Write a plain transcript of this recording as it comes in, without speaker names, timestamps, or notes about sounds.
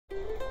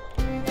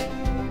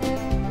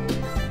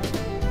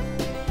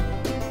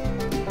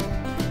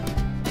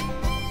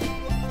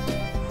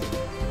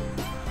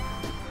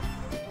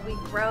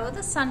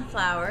the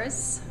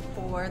sunflowers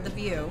for the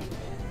view.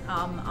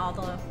 All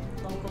the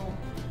local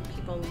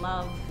people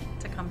love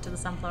to come to the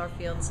sunflower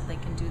field so they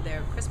can do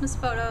their Christmas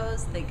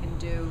photos, they can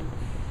do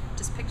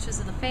just pictures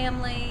of the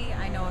family.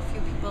 I know a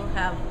few people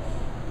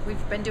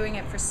we've been doing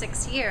it for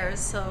 6 years,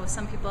 so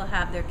some people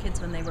have their kids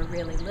when they were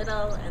really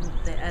little, and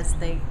as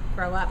they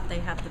grow up they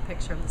have the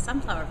picture of the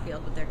sunflower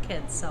field with their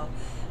kids. So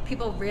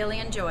people really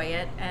enjoy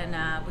it,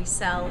 and we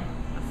sell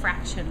a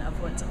fraction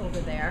of what's over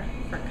there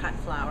for cut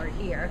flower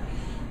here,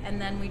 and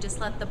then we just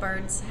let the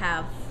birds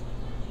have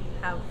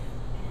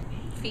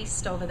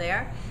feast over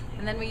there,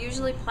 and then we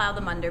usually plow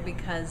them under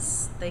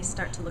because they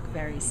start to look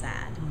very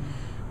sad.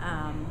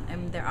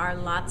 And there are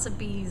lots of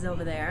bees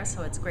over there,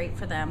 so it's great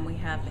for them. We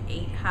have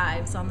 8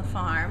 hives on the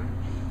farm,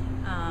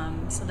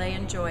 so they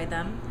enjoy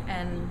them,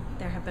 and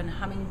there have been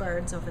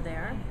hummingbirds over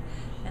there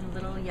and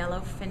little yellow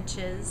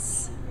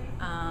finches,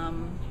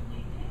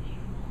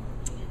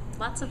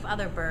 lots of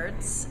other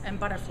birds, and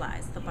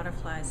butterflies. The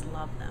butterflies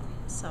love them,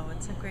 so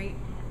it's a great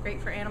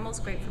for animals,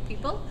 great for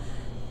people,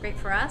 great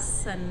for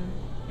us, and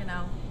you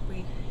know,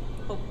 we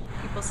hope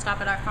people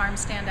stop at our farm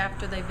stand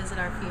after they visit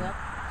our field.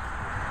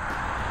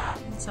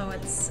 So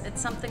it's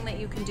something that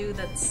you can do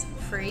that's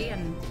free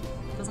and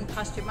doesn't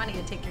cost you money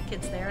to take your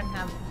kids there and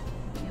have,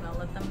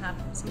 let them have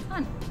some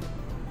fun.